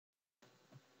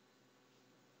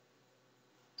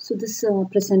So this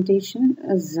presentation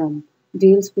is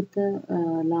deals with the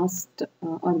last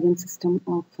organ system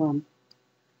of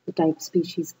the type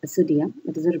species Ascidia,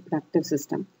 that is a reproductive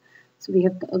system. So we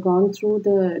have gone through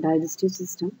the digestive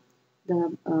system,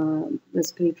 the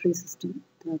respiratory system,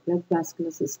 the blood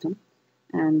vascular system,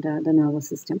 and the nervous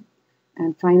system,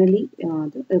 and finally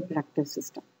the reproductive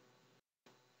system.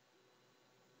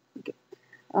 Okay.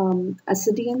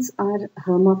 Ascidians are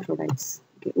hermaphrodites.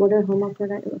 Okay. What are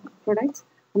hermaphrodites?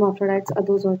 Hermaphrodites are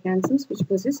those organisms which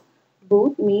possess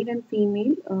both male and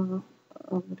female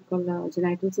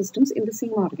genital systems in the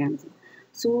same organism.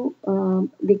 So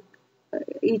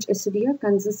each ascidia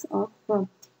consists of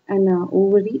an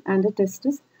ovary and a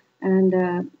testis,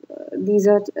 and these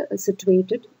are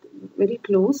situated very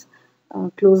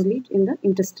closely in the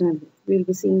intestinal. We will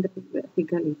be seeing the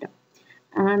figure later.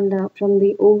 And from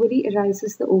the ovary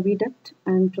arises the oviduct,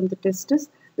 and from the testis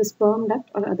the sperm duct,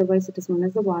 or otherwise it is known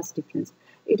as the vas deferens.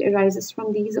 It arises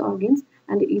from these organs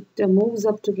and it moves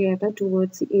up together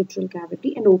towards the atrial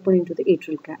cavity and open into the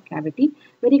atrial cavity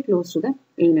very close to the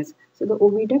anus. So the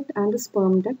oviduct and the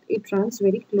sperm duct, it runs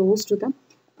very close to the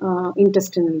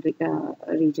intestinal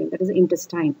region, that is the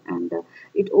intestine, and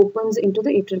it opens into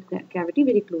the atrial cavity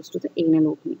very close to the anal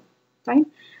opening. Fine.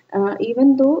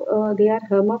 Even though they are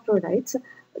hermaphrodites,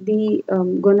 the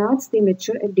gonads, they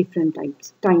mature at different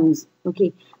times.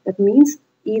 Okay, that means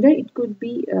either it could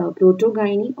be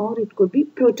protogyny or it could be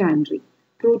protandry.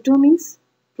 Proto means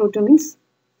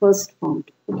first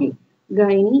formed. Okay,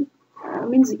 gyne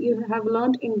means you have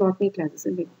learned in botany classes,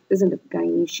 isn't it?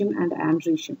 Gynoecium and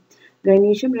androecium.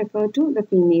 Gynoecium refer to the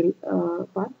female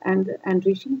part, and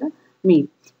androecium the male.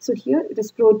 So here it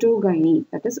is protogyny,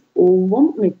 that is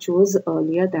ovum matures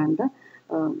earlier than the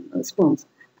sperms,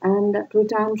 and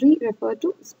protandry refer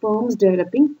to sperms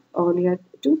developing earlier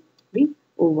to the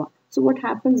ova. So what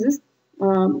happens is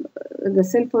the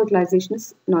self-fertilization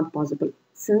is not possible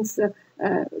since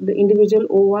the individual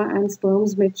ova and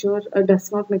sperms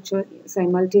does not mature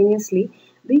simultaneously.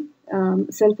 The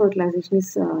self-fertilization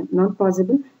is not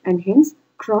possible, and hence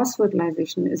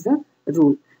cross-fertilization is the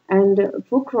rule. And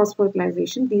for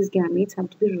cross-fertilization, these gametes have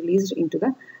to be released into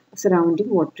the surrounding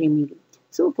watery medium.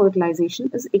 So fertilization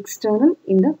is external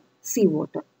in the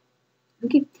seawater.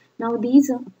 Okay. Now these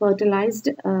fertilized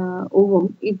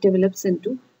ovum, it develops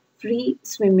into free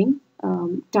swimming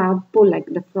tadpole-like,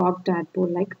 the frog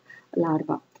tadpole-like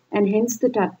larva. And hence the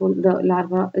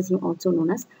larva is also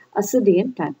known as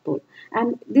Ascidian tadpole.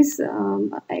 And this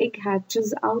egg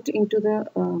hatches out into the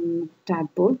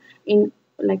tadpole in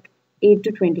like 8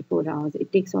 to 24 hours.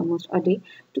 It takes almost a day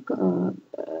to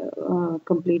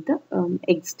complete the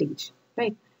egg stage,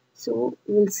 right? So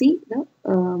we'll see the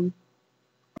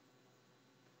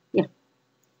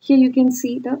here you can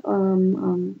see the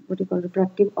what you call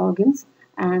reproductive organs,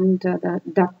 and the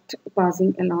duct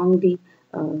passing along the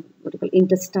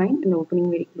intestine and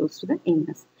opening very close to the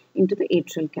anus into the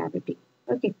atrial cavity.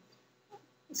 Okay.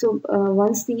 So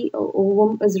once the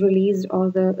ovum is released, or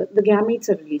the gametes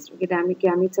are released, okay,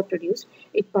 gametes are produced,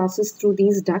 it passes through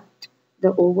these ducts,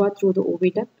 the ova through the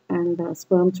oviduct, and the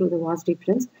sperm through the vas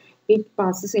deferens. It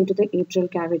passes into the atrial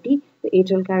cavity. The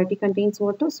atrial cavity contains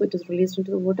water, so it is released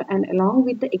into the water, and along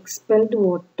with the expelled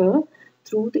water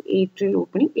through the atrial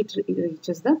opening, it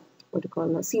reaches the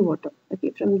seawater.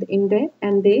 Okay, from there,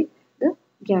 the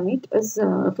gamete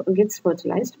gets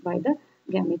fertilized by the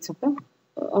gametes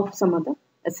of some other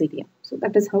ascidia. So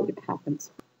that is how it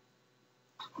happens.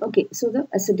 Okay, so the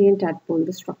ascidian tadpole,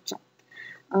 the structure.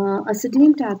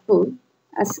 Ascidian tadpole,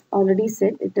 as already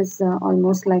said, it is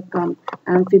almost like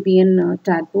amphibian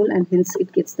tadpole, and hence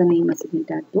it gets the name Ascidian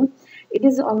tadpole. It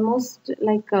is almost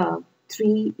like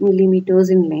 3 millimeters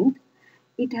in length.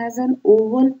 It has an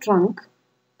oval trunk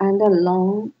and a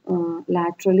long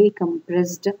laterally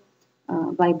compressed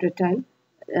vibratile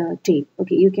tail.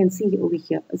 Okay, you can see over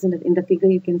here, isn't it? In the figure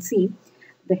you can see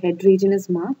the head region is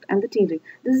marked and the tail region.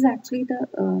 This is actually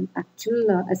the actual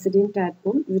Ascidian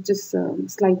tadpole, which is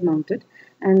slide mounted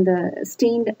and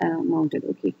stained mounted.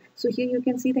 Okay, so here you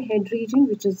can see the head region,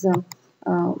 which is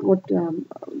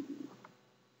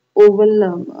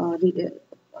oval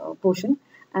portion,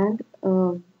 and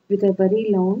with a very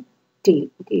long tail.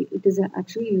 Okay, it is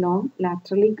actually long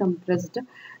laterally compressed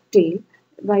tail,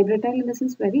 vibratile in the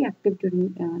sense very active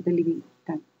during the living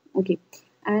time. Okay,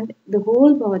 and the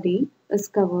whole body is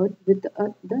covered with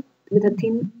a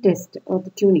thin test, or the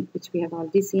tunic, which we have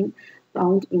already seen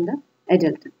found in the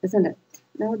adult, isn't it?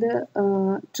 Now the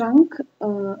trunk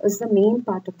is the main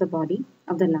part of the body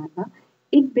of the larva.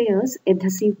 It bears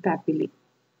adhesive papillae.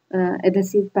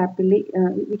 Adhesive papillae,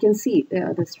 we can see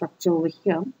the structure over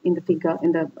here in the figure,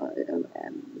 in the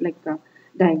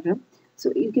diagram. So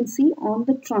you can see on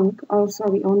the trunk, or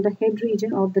sorry, on the head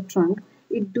region of the trunk,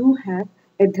 it do have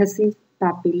adhesive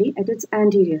papillae at its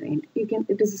anterior end.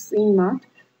 It is seen marked.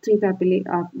 3 papillae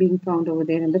are being found over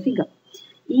there in the figure.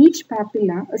 Each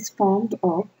papilla is formed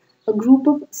of a group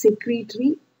of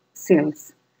secretory cells,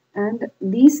 and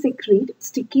these secrete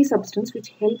sticky substance which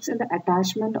helps in the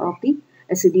attachment of the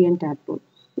ascidian tadpole.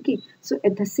 Okay, so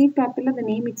adhesive papilla, the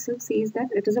name itself says that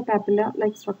it is a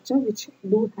papilla-like structure which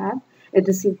do have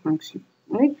adhesive function,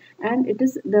 right? And it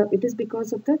is because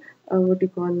of the what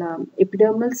you call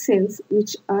epidermal cells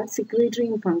which are secretory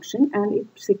in function, and it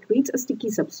secretes a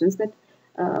sticky substance that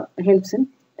helps in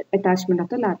attachment of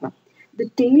the larva. The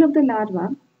tail of the larva,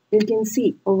 you can see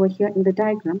over here in the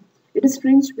diagram, it is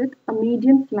fringed with a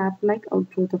median flap-like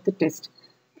outgrowth of the test.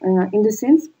 In the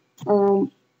sense,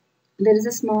 there is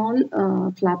a small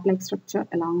flap-like structure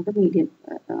along the median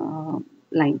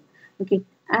line. Okay,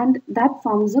 and that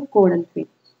forms a caudal fin.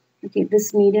 Okay, this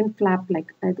median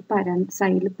flap-like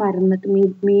സൈഡിൽ പരന്നിട്ട്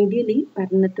medially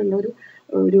പരന്നിട്ടുള്ള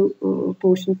ഒരു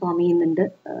portion form ചെയ്യുന്നുണ്ട്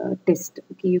test.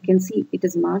 Okay, you can see it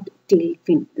is marked tail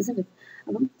fin, ഇസ്ന്റ് it?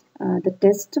 അപ്പം the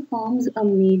test forms a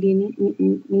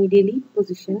medially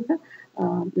positioned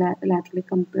laterally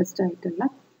compressed ആയിട്ടുള്ള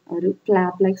ഒരു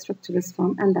flap-like structure is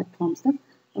formed, and that forms the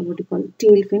what you call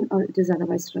tail fin, or it is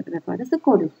otherwise referred as the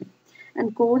caudal fin. And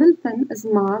caudal fin is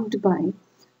marked by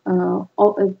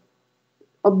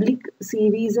oblique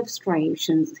series of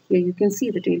striations. Here you can see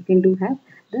the tail fin do have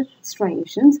the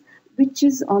striations, which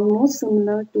is almost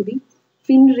similar to the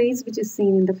fin rays which is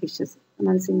seen in the fishes.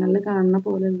 മത്സ്യങ്ങളിൽ കാണുന്ന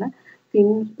പോലുള്ള fin,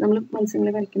 നമ്മൾ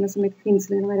മത്സ്യങ്ങളെ വരയ്ക്കുന്ന സമയത്ത്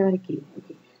ഫിൻസിൽ ഇങ്ങനെ വരയ്ക്കില്ലേ?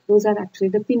 Okay, those are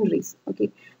actually the fin rays. Okay,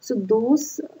 so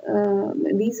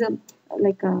these are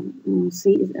like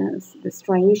see the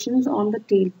striations on the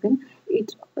tail fin. It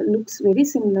looks very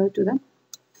similar to the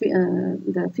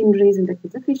fin rays in the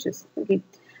case of fishes. Okay,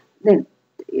 then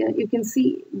you can see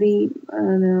the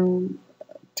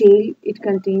tail. It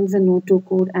contains the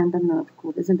notochord and the nerve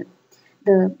cord, isn't it?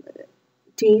 The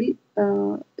tail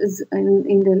is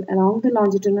along the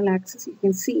longitudinal axis. You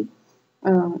can see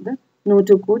the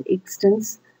notochord extends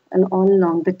all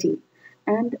along the tail.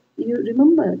 And you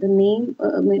remember the name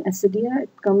Ascidia,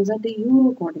 it comes under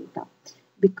Urochordata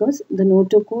because the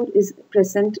notochord is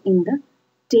present in the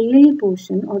tail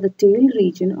portion or the tail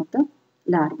region of the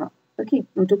larva. Okay,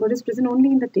 notochord is present only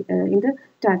in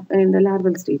the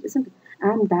larval stage, isn't it?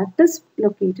 And that is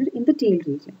located in the tail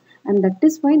region, and that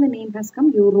is why the name has come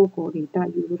Urochordata,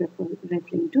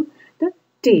 referring to the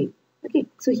tail. Okay,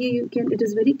 so here it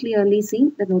is very clearly seen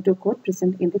the notochord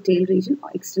present in the tail region,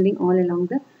 extending all along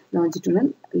the longitudinal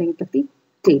length of the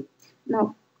tail. Now,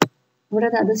 what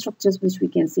are the other structures which we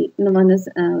can see? One is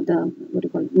the what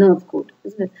you call nerve cord,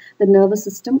 isn't it? The nervous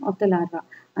system of the larva.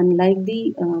 Unlike the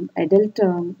adult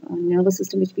nervous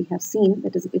system which we have seen,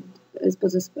 that is,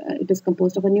 it is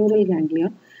composed of a neural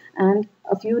ganglion and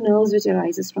a few nerves which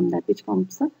arises from that, which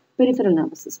forms the peripheral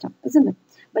nervous system, isn't it?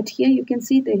 But here you can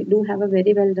see they do have a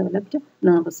very well developed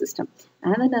nervous system,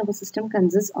 and the nervous system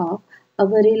consists of a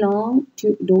very long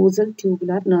dorsal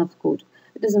tubular nerve cord.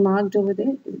 It is marked over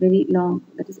there, very long,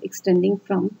 that is extending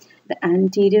from the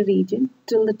anterior region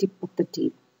till the tip of the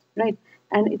tail, right?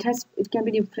 And it can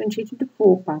be differentiated into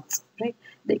 4 parts, right?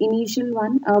 The initial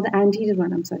one, or the anterior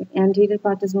one, anterior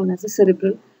part is known as the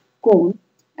cerebral cone,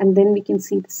 and then we can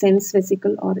see the sense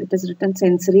vesicle, or it is written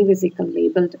sensory vesicle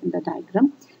labeled in the diagram,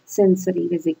 sensory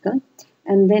vesicle,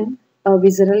 and then a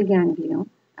visceral ganglion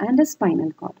and a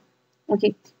spinal cord.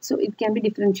 Okay, so it can be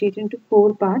differentiated into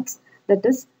 4 parts, that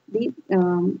is the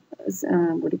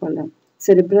what do you call them?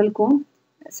 Cerebral cone,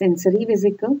 sensory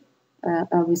vesicle,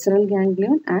 a visceral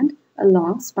ganglion, and a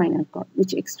long spinal cord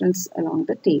which extends along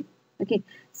the tail. Okay,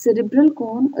 cerebral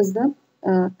cone is the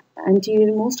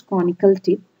anteriormost conical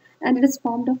tip, and it is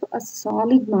formed of a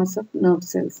solid mass of nerve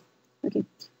cells. Okay,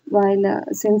 while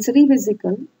sensory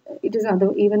vesicle, it is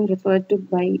even referred to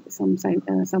by some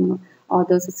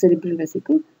authors as cerebral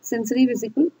vesicle, sensory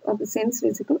vesicle, or the sense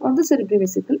vesicle, or the cerebral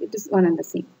vesicle. It is one and the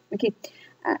same. Okay,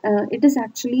 it is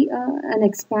actually an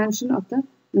expansion of the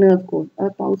nerve cord, a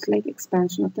pouch-like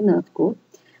expansion of the nerve cord,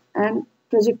 and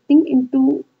projecting into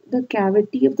the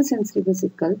cavity of the sensory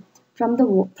vesicle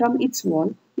from its wall,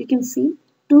 you can see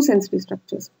 2 sensory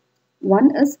structures.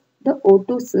 One is the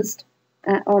otocyst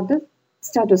or the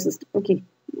statocyst. Okay,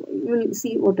 you will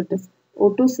see what it is.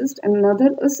 Otocyst, and another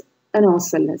is an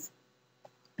ocellus.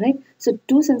 Right? So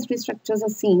 2 sensory structures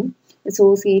are seen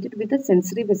associated with the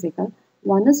sensory vesicle.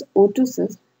 One is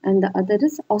otocyst and the other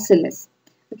is ocellus.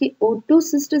 Okay,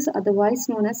 otocyst is otherwise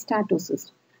known as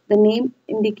statocyst. The name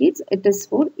indicates it is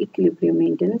for equilibrium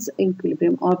maintenance,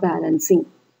 equilibrium or balancing.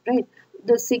 Right?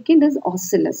 The second is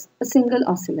ocellus, a single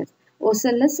ocellus.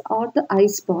 Ocellus or the eye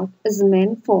spot is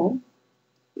meant for,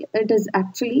 it is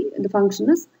actually, the function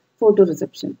is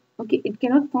photoreception. Okay, it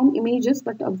cannot form images,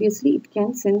 but obviously it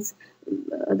can sense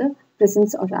the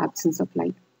presence or absence of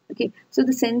light. Okay, so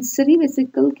the sensory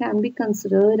vesicle can be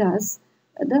considered as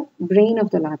the brain of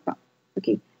the larva.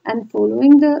 Okay, and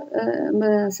following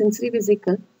the sensory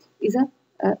vesicle is a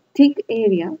thick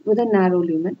area with a narrow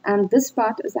lumen, and this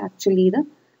part is actually the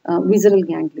visceral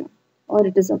ganglion, or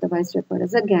it is otherwise referred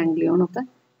as a ganglion of the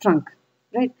trunk,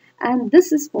 right? And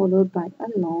this is followed by a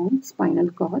long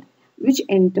spinal cord which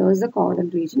enters the caudal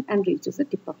region and reaches the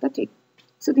tip of the tail.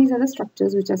 So these are the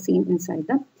structures which are seen inside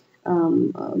the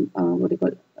what do you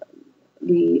call,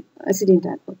 the Ascidian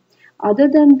tadpole. Other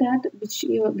than that, which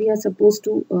we are supposed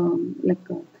to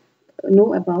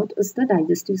know about, is the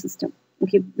digestive system.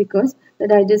 Okay, because the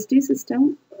digestive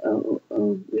system,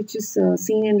 which is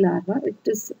seen in larva, it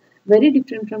is very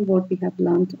different from what we have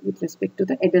learned with respect to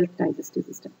the adult digestive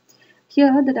system.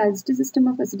 Here, the digestive system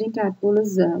of Ascidian tadpole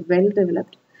is well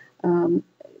developed.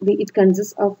 It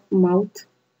consists of mouth.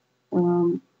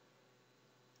 Um,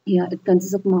 it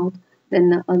consists of mouth,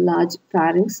 then a large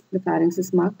pharynx. The pharynx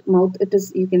is marked. Mouth, it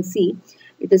is, you can see,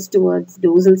 it is towards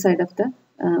dorsal side of the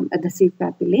adhesive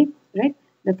papillae, right?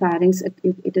 The pharynx,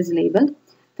 it is labeled.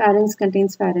 Pharynx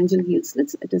contains pharyngeal heel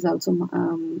slits. It is also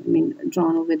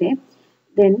drawn over there.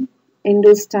 Then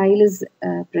endostyle is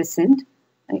present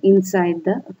inside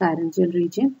the pharyngeal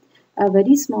region. A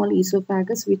very small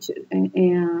esophagus which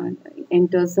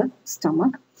enters the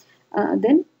stomach.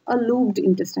 Then a looped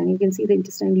intestine. You can see the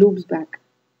intestine loops back,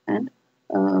 and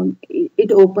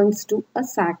it opens to a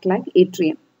sac-like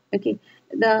atrium. Okay,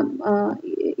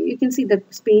 you can see the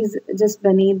space just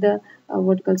beneath the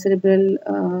what called cerebral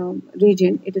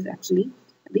region. It is actually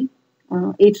the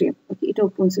atrium. Okay, it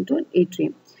opens into an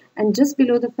atrium, and just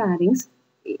below the pharynx,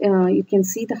 you can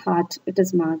see the heart. It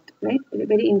is marked, right?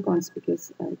 Very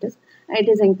inconspicuous. It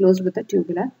is enclosed with a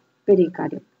tubular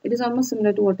pericardium. It is almost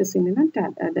similar to what is seen in the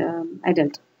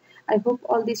adult. I hope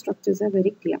all these structures are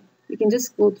very clear. You can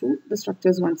just go through the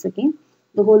structures once again.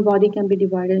 The whole body can be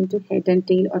divided into head and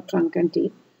tail, or trunk and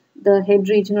tail. The head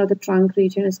region or the trunk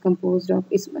region is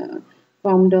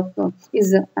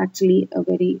actually a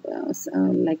very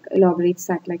elaborate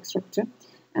sac-like structure,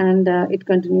 and it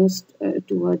continues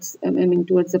towards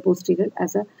towards the posterior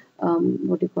as a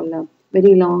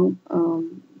very long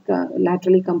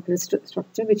laterally compressed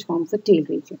structure which forms the tail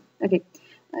region. Okay,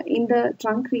 in the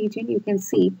trunk region you can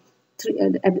see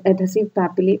adhesive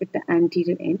papillae at the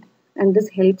anterior end, and this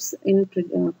helps in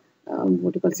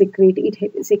secrete. It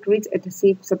secretes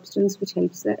adhesive substance which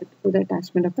helps for the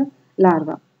attachment of the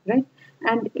larva, right?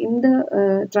 And in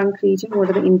the trunk region, what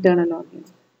are the internal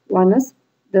organs? One is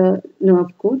the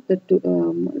nerve cord, the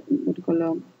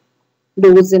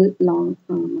dorsal long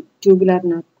tubular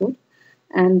nerve cord,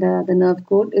 and the nerve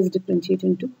cord is differentiated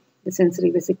into the sensory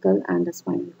vesicle and the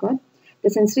spinal cord. The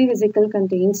sensory vesicle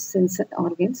contains sensory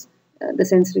organs, the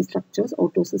sensory structures,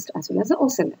 otocyst as well as the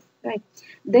ocellus, right?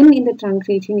 Then in the trunk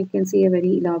region, you can see a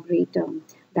very elaborate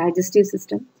digestive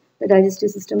system. The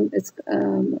digestive system is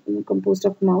composed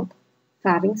of mouth,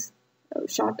 pharynx,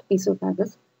 short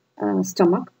esophagus,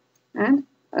 stomach, and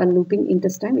a looping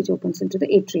intestine which opens into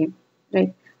the atrium,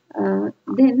 right?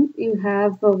 Then you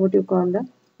have what you call the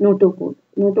notochord.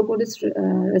 Notochord is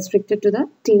restricted to the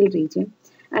tail region,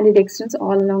 and it extends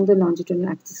all along the longitudinal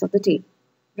axis of the tail,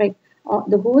 right?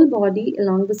 The whole body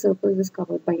along the surface is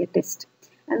covered by a test,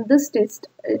 and this test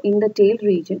in the tail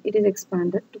region, it is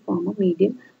expanded to form a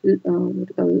medial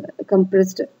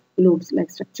compressed lobes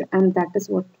like structure, and that is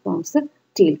what forms the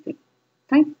tail fin.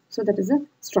 Fine. So that is a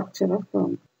structure of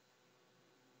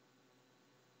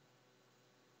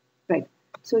right.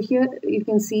 So here you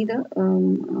can see the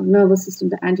nervous system,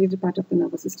 the anterior part of the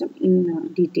nervous system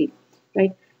in detail,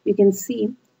 right? You can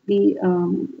see the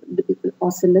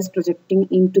ocellus projecting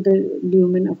into the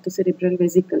lumen of the cerebral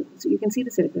vesicle. So you can see the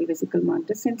cerebral vesicle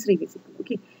marked as sensory vesicle.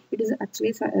 Okay, it is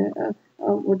actually a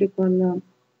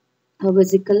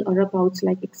vesicle or a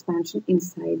pouch-like expansion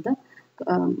inside the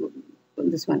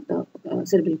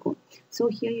cerebral cone. So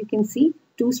here you can see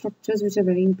two structures which are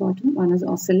very important. One is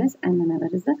ocellus and another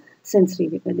is the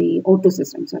sensory, the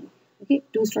otocyst. I'm sorry. Okay,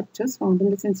 two structures found in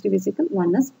the sensory vesicle.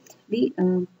 One is the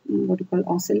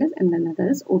ocellus, and another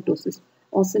is otocyst.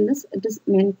 Ocellus, it is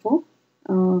meant for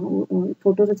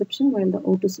photoreception, while the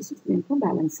otocyst is meant for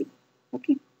balancing.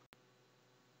 Okay,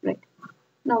 right.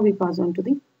 Now we pass on to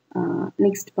the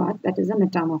next part, that is a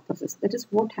metamorphosis. That is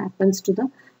what happens to the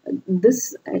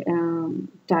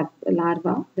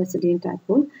larva, the Ascidian tadpole, when it is exposed to the sunlight. Okay, so what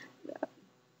happens to the larva? The Ascidian tadpole, when it is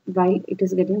exposed to the sunlight, it while it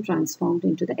is getting transformed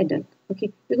into the adult.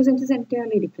 Okay, because it is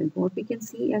entirely different. What we can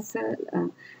see as a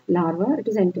larva, it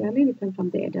is entirely different from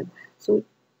the adult. So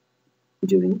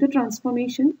during the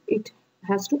transformation, it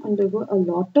has to undergo a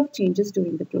lot of changes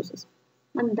during the process,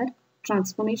 and that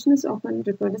transformation is often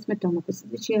referred as metamorphosis,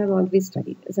 which you have always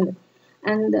studied, isn't it?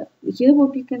 And here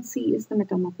what we can see is the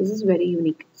metamorphosis is very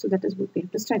unique. So that is what we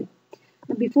have to study.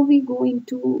 Now, before we go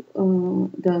into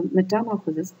the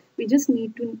metamorphosis, we just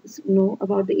need to know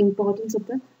about the importance of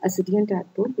the Ascidian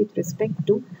tadpole with respect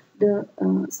to the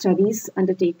studies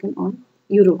undertaken on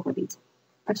urochordates.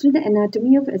 Actually, the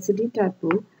anatomy of Ascidian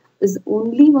tadpole is the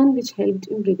only one which helped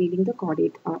in revealing the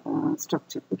chordate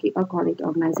structure, okay, or chordate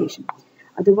organization.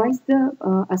 Otherwise, the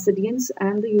Ascidians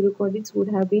and the urochordates would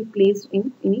have been placed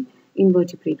in any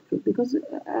invertebrate group, because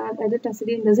adult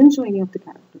Ascidian doesn't show any of the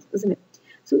characters, isn't it?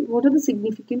 So, what are the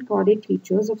significant chordate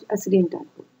features of Ascidian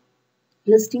tadpole?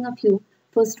 Listing a few.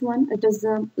 First one, it is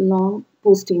a long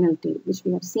postanal tail, which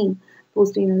we have seen.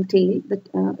 Postanal tail, that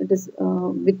it is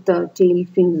with the tail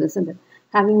fins, isn't it?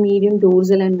 Having medium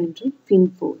dorsal and ventral fin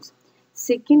folds.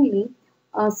 Secondly,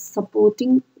 a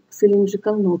supporting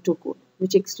cylindrical notochord,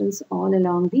 which extends all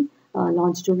along the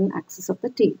longitudinal axis of the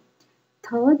tail.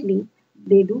 Thirdly,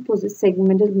 they do possess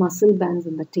segmental muscle bands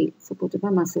in the tail, supported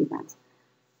by muscle bands.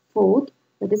 Fourth,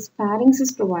 that is, pharynx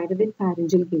is provided with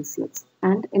pharyngeal gill slits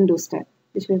and endostyle,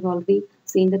 which we have already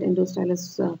seen that endostyle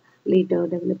is later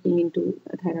developing into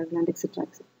thyroid gland, etc.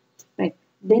 Right.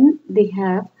 Then they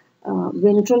have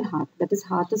ventral heart, that is,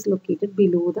 heart is located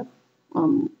below the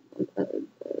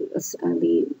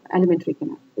alimentary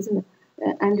canal, isn't it?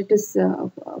 And it is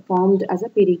formed as a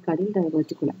pericardial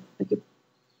diverticulum, okay,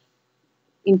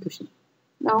 in pushing.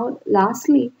 Now,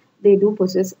 lastly, they do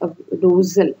possess a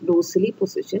dorsally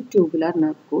positioned tubular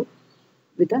nerve cord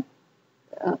with a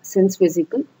sense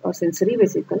vesicle or sensory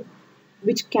vesicle,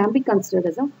 which can be considered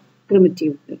as a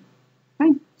primitive brain.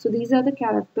 Fine. So these are the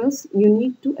characters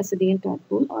unique to Ascidian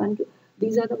tadpole, and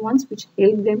these are the ones which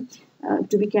help them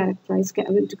to be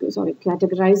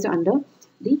categorized under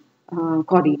the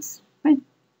chordates. Fine.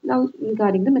 Now,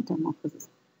 regarding the metamorphosis.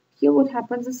 Here what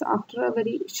happens is, after a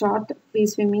very short free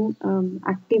swimming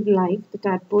active life, the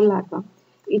tadpole larva,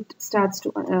 it starts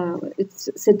to it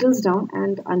settles down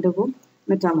and undergo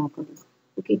metamorphosis.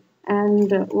 Okay,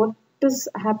 and what is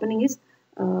happening is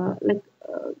the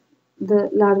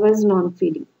larva is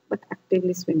non-feeding but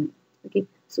actively swimming. Okay,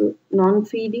 so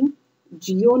non-feeding,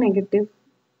 geonegative,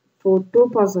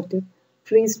 photopositive,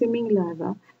 free swimming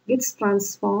larva gets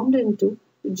transformed into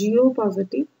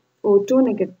geopositive,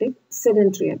 photonegative,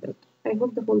 sedentary adult. I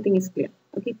hope the whole thing is clear.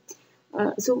 Okay.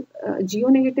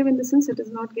 Geonegative in the sense it is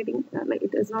not getting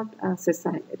it is not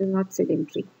sessile, it is not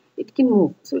sedentary. It can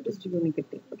move, so it is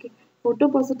geonegative. Okay.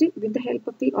 Photopositive, with the help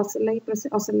of the ocelli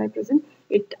present,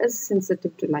 it is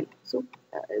sensitive to light. So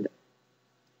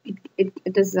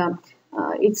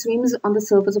it swims on the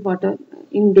surface of water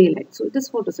in daylight. So it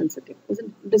is photosensitive.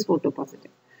 It is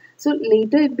photopositive. So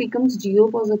later it becomes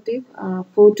geopositive,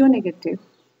 photonegative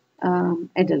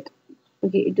adult.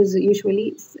 Okay, it is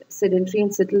usually sedentary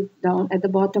and settles down at the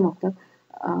bottom of the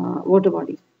water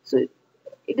body. So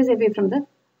it is away from the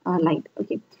light.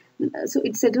 Okay, so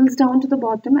it settles down to the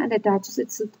bottom and attaches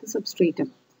itself to the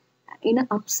substratum in an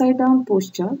upside down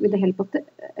posture with the help of the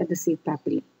adhesive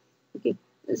papillae. Okay,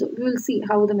 so we will see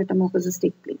how the metamorphosis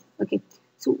take place. Okay,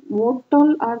 so what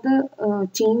all are the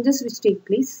changes which take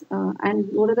place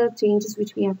and what are the changes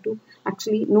which we have to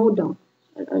actually note down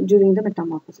during the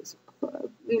metamorphosis?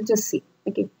 We'll just see.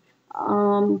 Okay,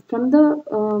 from the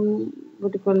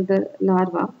what you call the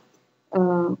larva,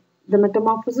 the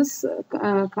metamorphosis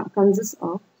consists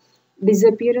of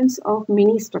disappearance of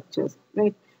many structures,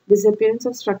 right? Disappearance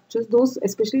of structures, those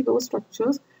especially those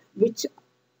structures which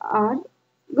are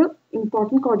the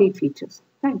important chordate features.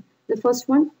 Right? The first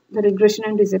one, the regression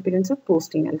and disappearance of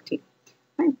postanal tail.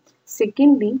 Right?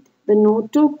 Secondly, the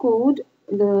notochord,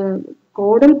 the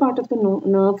caudal part of the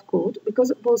nerve cord,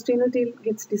 because postanal tail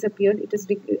gets disappeared, it is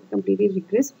completely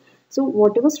regressed. So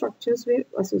whatever structures were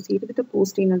associated with the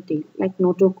postanal tail, like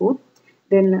notochord,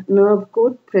 then nerve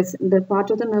cord, the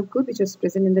part of the nerve cord which is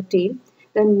present in the tail,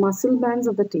 then muscle bands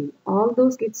of the tail, all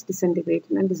those gets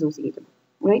disintegrated and dissociated,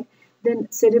 right? Then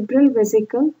cerebral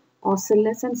vesicle,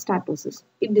 ocellus and statosis,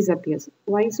 it disappears.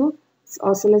 Why so?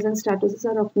 Ocellus and statosis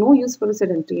are of no use for a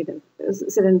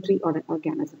sedentary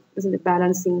organism. Isn't it?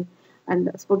 Balancing and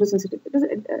photosensitive,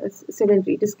 it is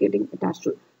sedentary, it is getting attached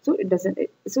to it. So it doesn't,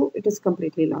 so it is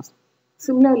completely lost.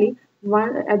 Similarly,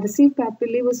 one adhesive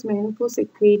papillae was meant for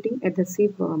secreting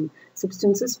adhesive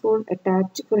substances for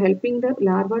helping the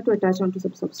larva to attach onto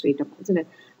substratum, isn't it?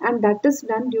 And that is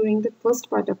done during the first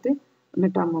part of the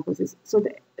metamorphosis. So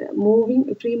the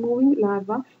free moving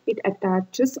larva, it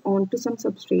attaches onto some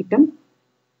substratum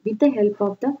with the help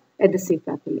of the adhesive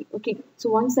papillae. Okay, so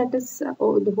once that is the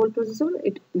whole process over,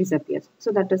 it disappears.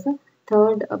 So that is the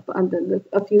third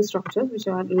a few structures which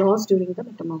are lost during the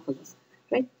metamorphosis.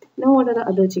 Right, now what are the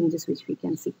other changes which we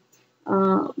can see?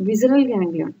 Visceral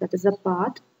ganglion, that is the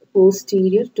part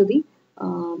posterior to the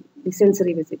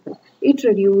sensory vesicle. It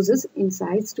reduces in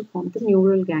size to form the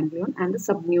neural ganglion and the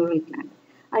subneural gland.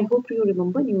 I hope you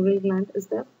remember neural gland is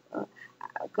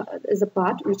a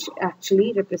part which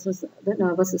actually represents the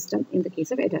nervous system in the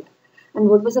case of adult. And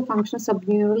what was the function of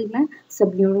subneural gland?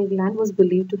 Subneural gland was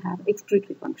believed to have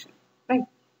excretory function. Right.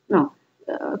 Now,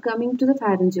 coming to the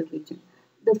pharyngeal region.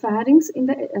 The pharynx in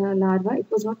the larva, it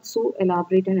was not so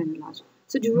elaborate and enlarged.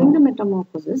 So during the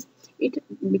metamorphosis, it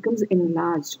becomes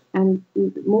enlarged and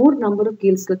more number of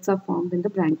gill slits are formed in the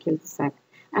branchial sac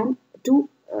and to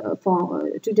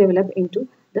develop into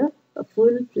the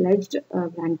full-fledged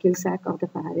branchial sac of the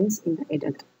pharynx in the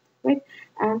adult. Right?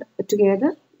 And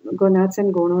together, gonads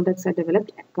and gonoducts are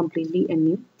developed completely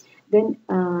anew. Then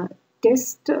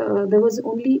there was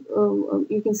only,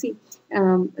 you can see,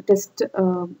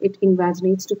 it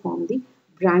invaginates to form the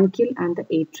branchial and the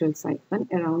atrial siphon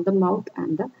around the mouth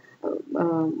and the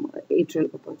atrial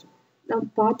aperture. Now,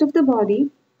 part of the body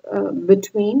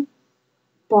between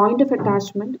point of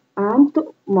attachment and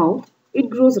the mouth, it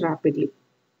grows rapidly.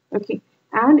 Okay,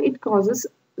 and it causes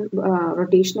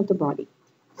rotation of the body.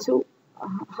 So,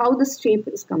 how this shape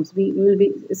comes, we will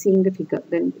be seeing the figure,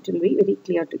 then it will be very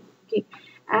clear to you. Okay,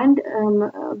 and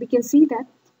we can see that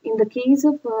in the case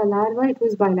of larva, it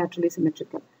was bilaterally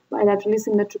symmetrical. Bilaterally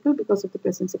symmetrical because of the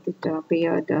presence of the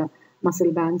paired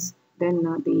muscle bands, then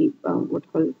the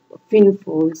what called fin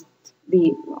folds,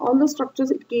 all the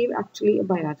structures, it gave actually a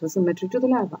bilateral symmetry to the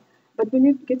larva. But when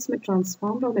it gets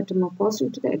transformed or metamorphosed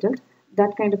into the adult,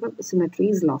 that kind of a symmetry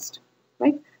is lost.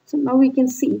 Right? So now we can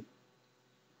see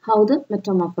how the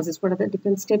metamorphosis, what are the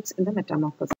different steps in the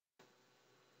metamorphosis.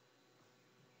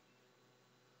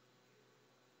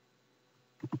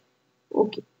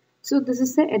 Okay, so this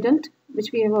is the adult,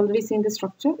 which we have already seen the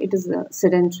structure. It is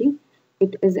sedentary.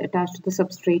 It is attached to the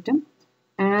substratum,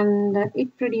 and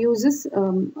it produces,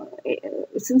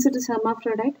 since it is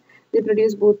hermaphrodite, they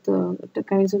produce both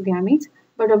kinds of gametes.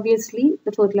 But obviously,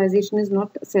 the fertilization is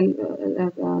not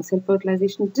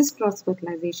self-fertilization, it is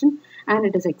cross-fertilization, and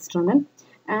it is external.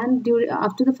 And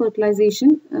after the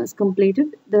fertilization is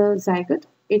completed, the zygote,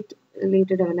 it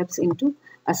later develops into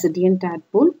Ascidian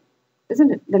tadpole,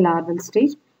 isn't it? The larval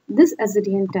stage. This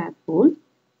Ascidian tadpole,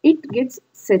 it gets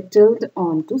settled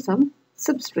onto some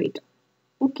substrate.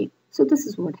 Okay, so this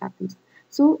is what happens.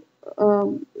 So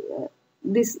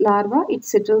this larva, it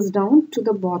settles down to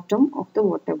the bottom of the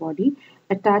water body,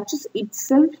 attaches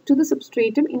itself to the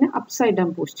substratum in an upside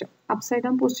down posture. Upside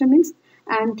down posture means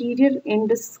anterior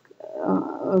end is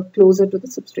closer to the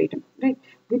substratum, right?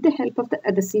 With the help of the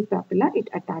adhesive papilla, it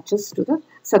attaches to the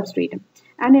substratum.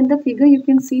 And in the figure, you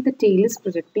can see the tail is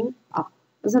projecting up,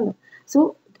 isn't it?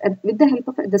 So with the help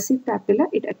of adhesive papilla,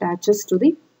 it attaches to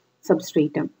the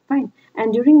substratum. Fine.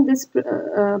 And during this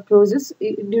process,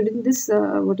 during this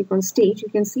what you call stage, you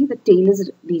can see the tail is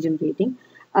degenerating.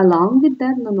 Along with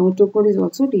that, the notochord is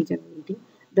also degenerating.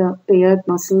 The paired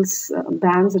muscles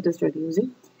bands, it is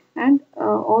reducing, and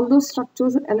all those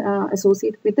structures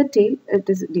associated with the tail, it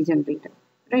is degenerated.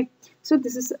 Right. So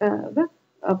this is the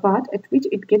part at which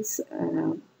it gets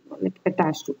like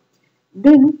attached to.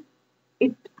 Then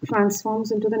it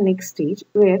transforms into the next stage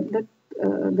where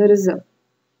there is a.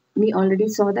 We already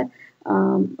saw that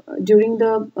during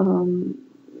the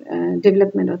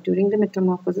development or during the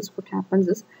metamorphosis, what happens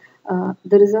is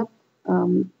there is a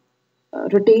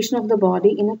rotation of the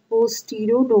body in a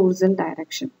posterior dorsal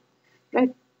direction,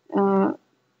 right?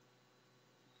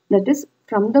 That is,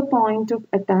 from the point of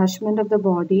attachment of the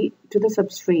body to the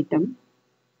substratum,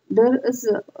 there is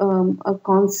a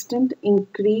constant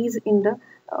increase in the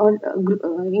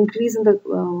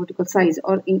what you call size,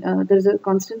 or there is a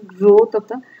constant growth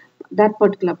of that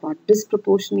particular part,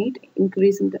 disproportionate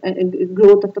increase in the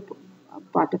growth of the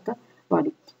part of the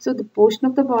body. So the portion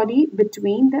of the body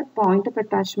between the point of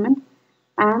attachment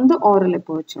and the oral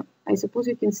aperture. I suppose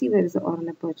you can see where is the oral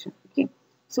aperture. Okay,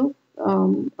 so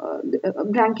the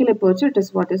branchial aperture, it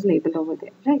is what is labeled over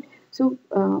there, right? So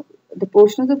the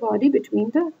portion of the body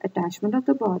between the attachment of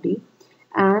the body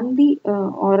and the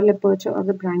oral aperture or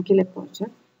the branchial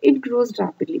aperture, it grows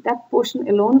rapidly. That portion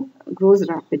alone grows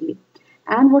rapidly.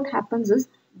 And what happens is,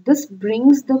 this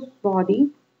brings the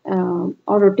body or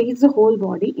rotates the whole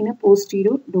body in a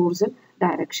posterior dorsal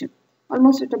direction,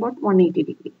 almost at about 180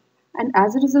 degrees. And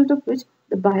as a result of which,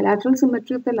 the bilateral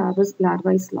symmetry of the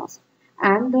larva is lost,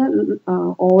 and the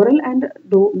oral and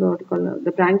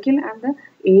the branchial and the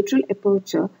atrial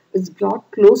aperture is brought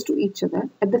close to each other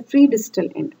at the free distal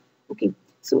end. Okay,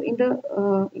 so in the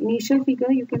initial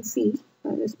figure you can see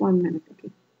just 1 minute.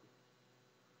 Okay.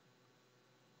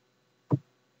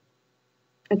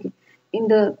 Okay. In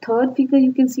the third figure,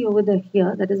 you can see over the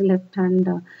here, that is left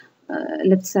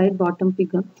side bottom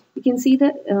figure. You can see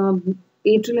the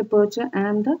atrial aperture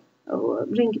and the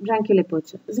branchial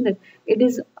aperture, isn't it? It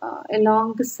is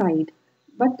along the side.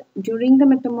 But during the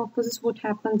metamorphosis, what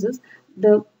happens is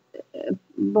the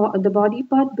body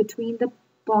part between the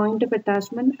point of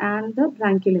attachment and the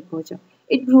branchial aperture,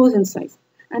 it grows in size,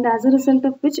 and as a result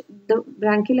of which the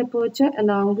branchial aperture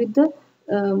along with the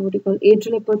what you call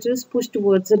atrial aperture is pushed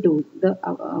towards the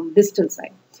distal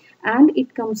side, and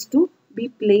it comes to be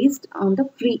placed on the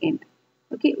free end.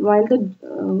 Okay, while the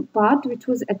part which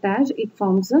was attached, it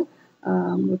forms a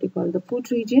what you call the foot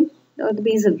region or the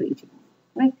basal region,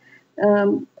 right?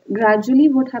 Gradually,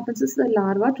 what happens is the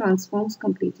larva transforms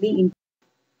completely into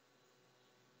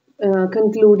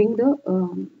concluding the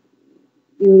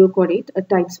Urochordate, a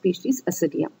type species,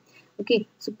 Ascidia. Okay,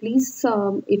 so please,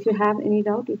 if you have any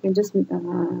doubt, you can just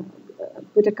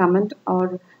put a comment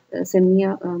or send me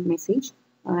a message.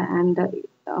 And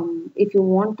if you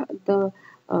want the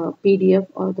PDF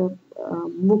or the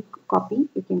book copy,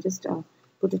 you can just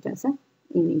put it as a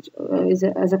image,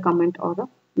 as a comment or a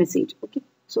message. Okay,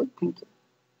 so thank you.